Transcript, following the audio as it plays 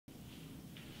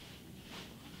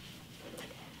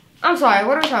I'm sorry,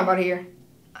 what are we talking about here?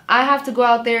 I have to go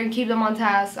out there and keep them on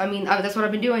task. I mean, that's what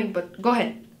I've been doing, but go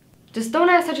ahead. Just don't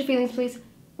ask such your feelings, please.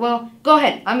 Well, go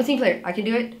ahead. I'm a team player. I can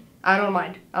do it. I don't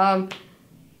mind.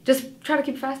 Just try to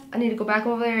keep it fast. I need to go back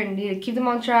over there and need to keep them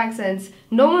on track since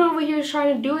no one over here is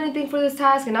trying to do anything for this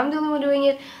task and I'm the only one doing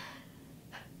it.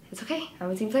 It's okay.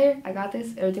 I'm a team player. I got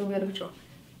this. Everything will be under control.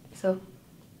 So.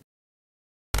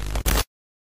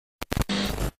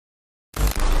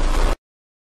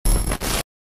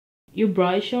 Your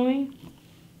bride showing?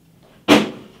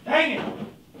 Dang it!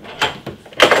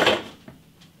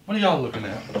 What are y'all looking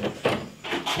at?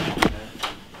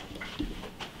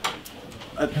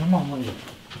 Come on,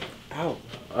 ow.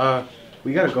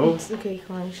 We gotta go. It's okay,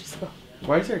 come on, let's just go.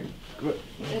 Why is there?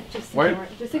 Just Why? ignore it.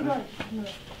 Just ignore it.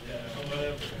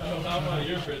 How about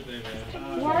your birthday,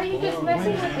 man? Why are you just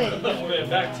messing with it?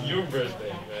 Back to your birthday,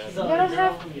 man. You don't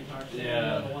have.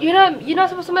 Yeah. You're not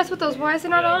supposed to mess with those. Why is it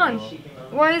not on?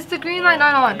 Why is the green light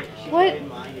not on? What?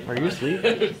 Are you asleep?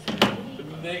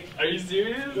 Nick, are you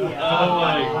serious? Oh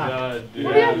my god, dude.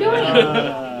 What are you doing?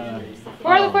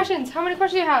 What are the questions? How many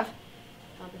questions do you have?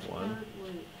 One.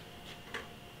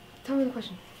 Tell me the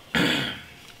question.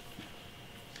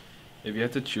 If you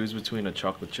had to choose between a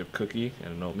chocolate chip cookie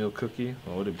and an oatmeal cookie,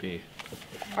 what would it be?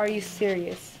 Are you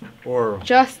serious? Or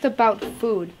Just about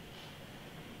food.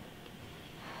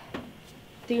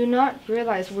 Do you not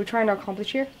realize what we're trying to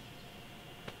accomplish here?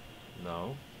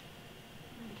 No.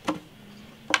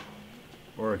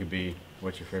 it could be,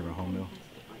 what's your favorite home meal?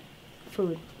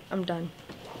 Food. I'm done.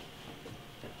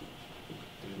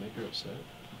 Did it make her upset?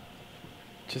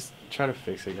 Just try to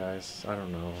fix it, guys. I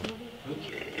don't know.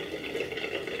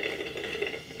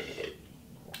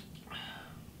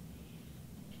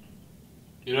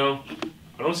 You know,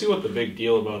 I don't see what the big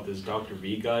deal about this Dr.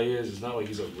 V guy is. It's not like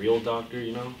he's a real doctor,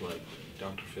 you know? Like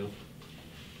Dr. Phil.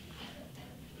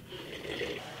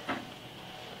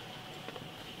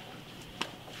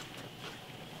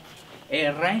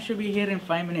 Ryan should be here in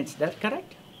 5 minutes. That's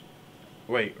correct?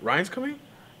 Wait, Ryan's coming?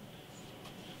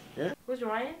 Yeah. Who's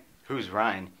Ryan? Who's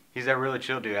Ryan? He's that really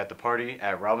chill dude at the party,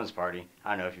 at Robin's party.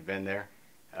 I don't know if you've been there.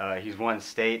 He's won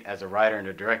state as a writer and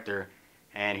a director,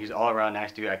 and he's all around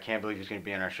nice dude. I can't believe he's going to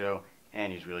be on our show,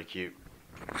 and he's really cute.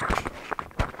 I'm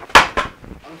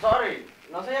sorry.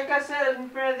 No sé qué hacer. Es mi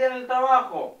primer día en el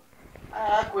trabajo.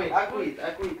 I quit.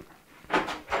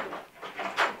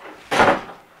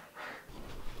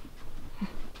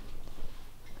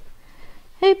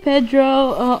 Hey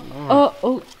Pedro,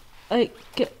 I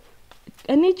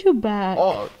need you back.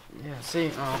 Oh, yeah,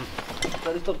 sí.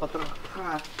 ¿Está listo, patrón?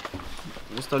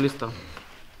 Listo.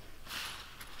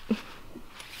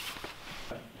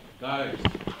 Guys.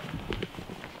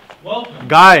 Welcome.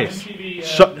 Guys,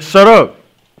 shut up.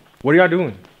 What are y'all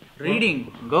doing?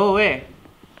 Reading. Go away.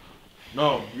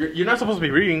 No, you're not supposed to be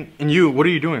reading. And you, what are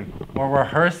you doing? We're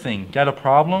rehearsing. Got a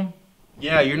problem?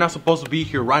 Yeah, you're not supposed to be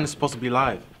here. Ryan is supposed to be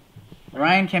live.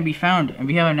 Ryan can be found, and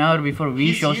we have an hour before V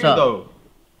He's shows here, up. though.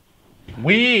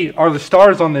 We are the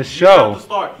stars on this show.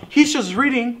 He's just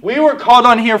reading. We were called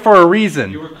on here for a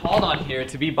reason. You were called on here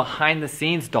to be behind the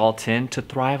scenes, Dalton, to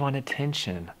thrive on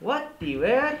attention. What the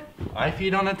word? I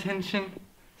feed on attention.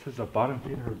 Says the bottom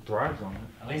feeder thrives on it.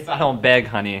 At least I don't beg,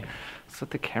 honey. What's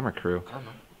with the camera crew?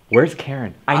 Where's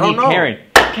Karen? I don't need know. Karen.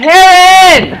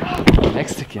 Karen!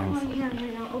 Mexicans. I'm here right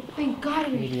now. Oh, thank God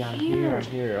you're Baby, I'm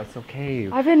here. It's okay.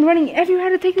 I've been running everywhere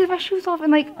to take my shoes off,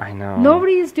 and like I know.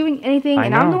 nobody is doing anything, I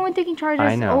and I'm know. the one taking charge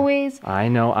I as know. always. I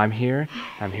know. I'm here.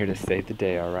 I'm here to save the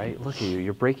day. All right. Look at you.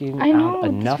 You're breaking I know. out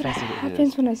enough That's as what it happens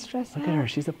is. when I stress Look out. at her.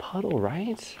 She's a puddle,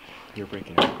 right? You're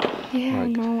breaking out. Yeah,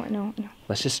 Look. no.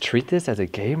 Let's just treat this as a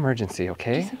gay emergency,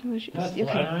 okay? Just like those shoes.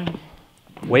 Okay.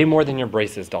 Way more than your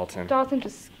braces, Dalton. Dalton,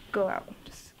 just go out.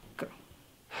 Just go.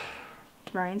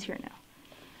 Ryan's here now.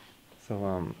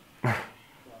 So,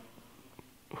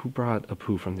 who brought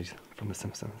Apu from The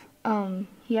Simpsons?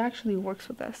 He actually works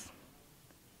with us.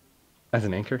 As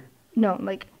an anchor? No,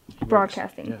 like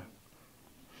broadcasting. Yeah.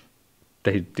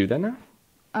 They do that now?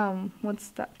 What's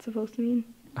that supposed to mean?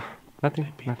 Nothing.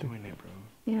 Doing it, bro.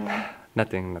 Yeah.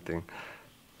 Nothing.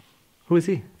 Who is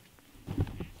he?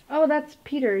 Oh, that's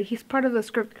Peter. He's part of the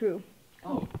script crew.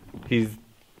 Oh. He's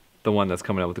the one that's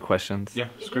coming up with the questions? Yeah,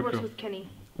 He script works crew. with Kenny.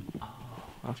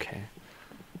 Okay.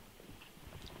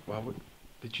 Wow,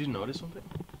 did you notice something?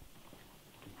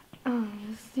 Oh,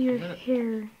 it's your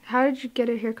hair. How did you get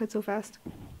a haircut so fast?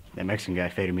 That Mexican guy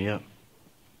faded me up.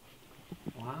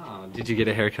 Wow. Did you get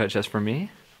a haircut just for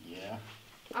me? Yeah.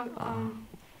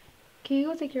 Can you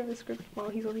go take care of the script while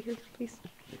he's over here, please?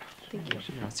 Thank you.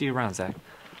 I'll see you around, Zach.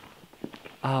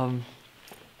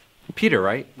 Peter,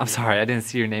 right? I'm sorry, I didn't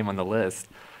see your name on the list.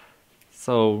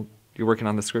 So, You're working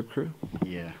on the script crew?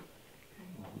 Yeah.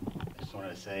 I just wanted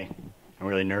to say, I'm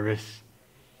really nervous.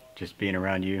 Just being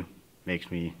around you makes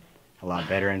me a lot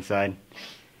better inside.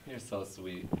 You're so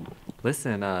sweet.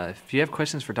 Listen, if you have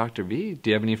questions for Dr. V, do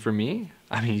you have any for me?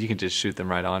 I mean, you can just shoot them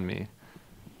right on me.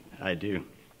 I do.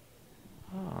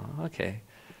 Oh, okay.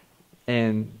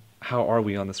 And how are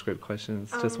we on the script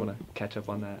questions? Just want to catch up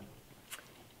on that.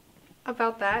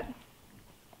 About that,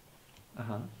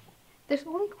 Uh-huh. there's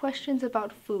only questions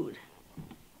about food.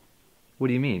 What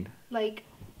do you mean? Like,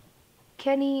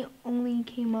 Kenny only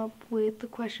came up with the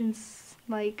questions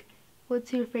like,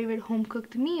 what's your favorite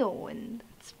home-cooked meal? And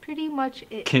that's pretty much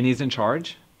it. Kenny's in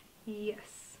charge?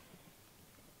 Yes.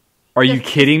 Are you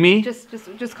kidding me? Just.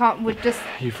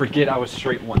 You forget I was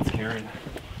straight once, Karen.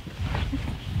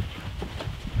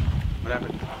 What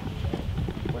happened?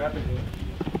 What happened?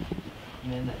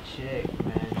 Man, that chick,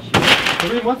 man.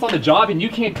 3 months on the job and you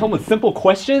can't come with simple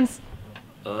questions?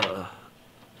 No.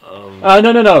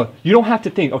 You don't have to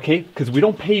think, okay? Because we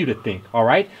don't pay you to think, all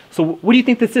right? So what do you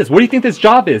think this is? What do you think this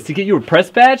job is? To get you a press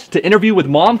badge? To interview with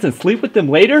moms and sleep with them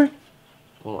later?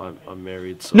 Well, I'm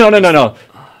married, so... No.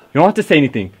 You don't have to say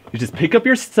anything. You just pick up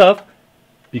your stuff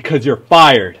because you're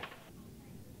fired.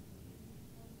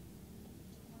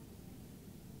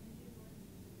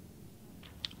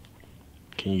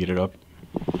 Can you get it up?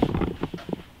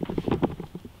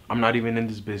 I'm not even in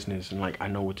this business and like I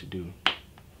know what to do.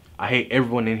 I hate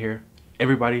everyone in here.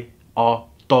 Everybody. All.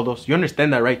 Todos. You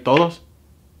understand that, right? Todos?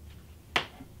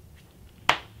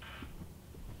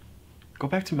 Go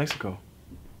back to Mexico.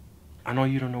 I know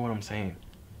you don't know what I'm saying.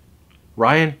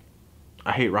 Ryan.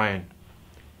 I hate Ryan.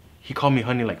 He called me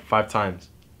honey like 5 times.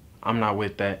 I'm not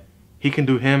with that. He can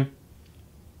do him,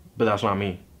 but that's not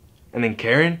me. And then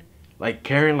Karen.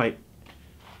 Karen, what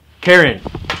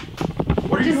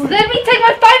are you doing? Let me take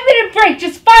my 5-minute break.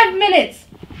 Just 5 minutes.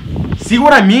 See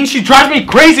what I mean? She drives me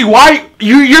crazy. Why?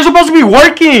 You're supposed to be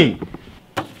working.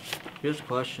 Here's a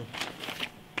question.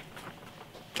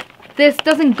 This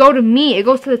doesn't go to me. It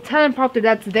goes to the teleprompter.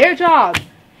 That's their job.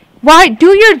 Why?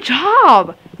 Do your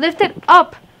job. Lift it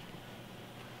up.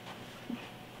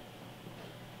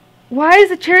 Why is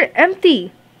the chair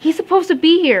empty? He's supposed to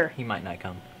be here. He might not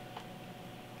come.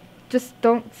 Just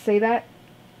don't say that.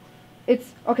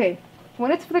 It's okay.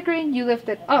 When it's flickering, you lift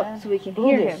it up so we can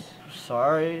hear him.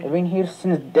 Sorry. I've been here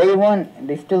since day one, and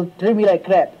they still treat me like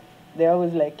crap. They're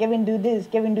always like, Kevin, do this,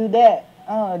 Kevin, do that.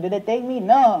 Oh, do they take me?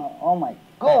 No. Oh my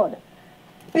God.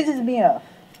 Pisses me off.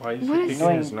 Why is What he is-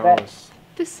 picking his Knowing nose?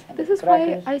 This is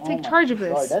why I take charge of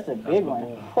God, this. that's a big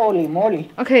one. Holy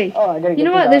moly. Okay. Oh, I gotta You get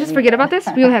know this what? out Let's just of forget me. about this.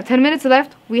 We only have 10 minutes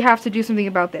left. We have to do something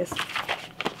about this.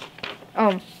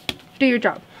 Do your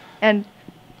job. And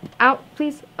out,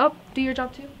 please. Up. Do your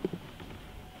job too.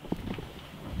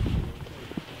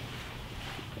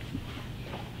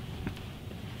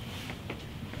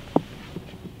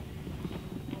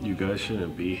 You guys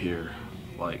shouldn't be here.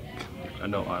 Like, I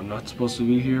know I'm not supposed to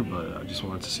be here, but I just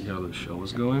wanted to see how the show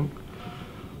was going.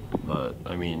 But,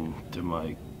 I mean, did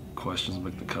my questions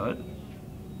make the cut?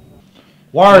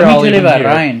 Why are Let me y'all tell you even about here?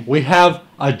 Ryan. We have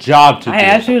a job to do. I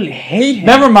absolutely hate him.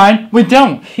 Never mind, we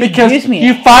don't. He Because gives me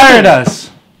you a fired headache.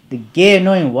 us. The gay,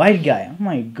 annoying white guy. Oh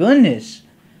my goodness.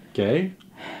 Gay?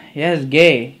 Yes,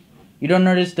 gay. You don't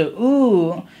notice the,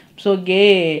 ooh, I'm so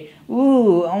gay.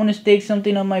 Ooh, I want to stick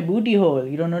something on my booty hole.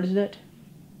 You don't notice that?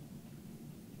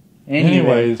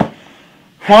 Anyways,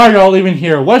 why are y'all even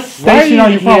here? What Why are station you are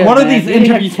you from? here, What are man? these We only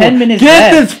have interviews 10 for? minutes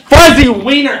Get left. this fuzzy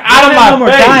wiener out of We don't my have no more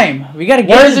face! time. We gotta get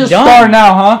Where's this your done. star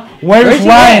now, huh? Where's he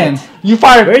Ryan? at? You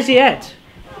fired. Where's he at?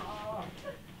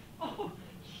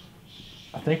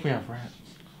 I think we have rats.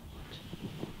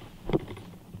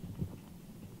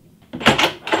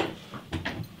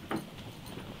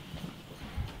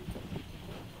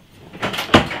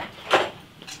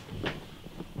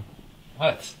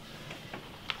 What?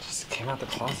 Just came out the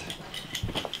closet.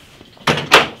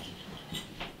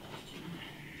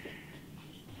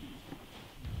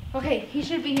 Okay, he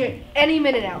should be here any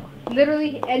minute now.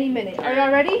 Literally any minute. Are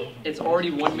y'all ready? It's already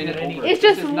 1 minute over. It's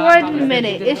just 1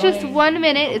 minute. It's just 1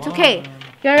 minute. It's okay.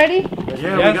 Y'all ready?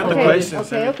 Yeah, we got the Okay, questions.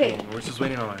 okay, everything. okay. We're just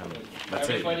waiting on him. That's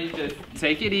it. Everybody just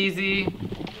take it easy.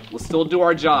 We'll still do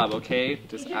our job, okay?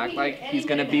 Just act like he's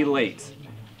gonna be late.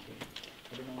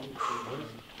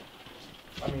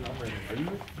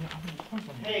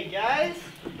 Hey guys,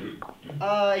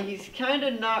 he's kind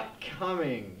of not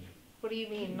coming. What do you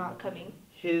mean not coming?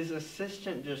 His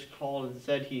assistant just called and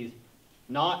said he's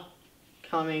not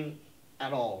coming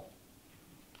at all.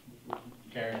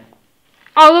 Karen.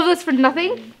 All of this for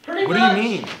nothing? What do you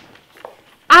mean?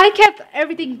 I kept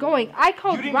everything going. I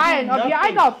called Ryan up here.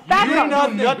 I got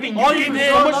backup. Nothing. All you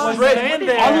did was stand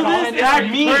there. All of this and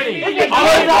act me. Are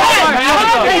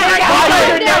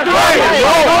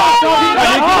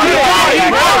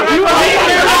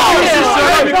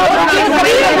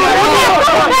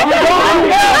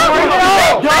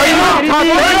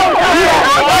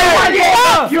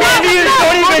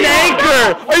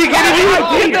you kidding me?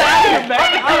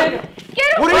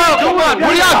 What are y'all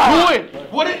doing?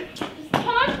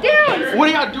 What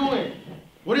are y'all doing?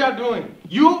 What are y'all doing?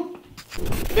 You?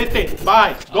 Vete.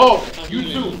 Bye. Go. You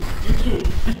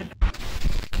too.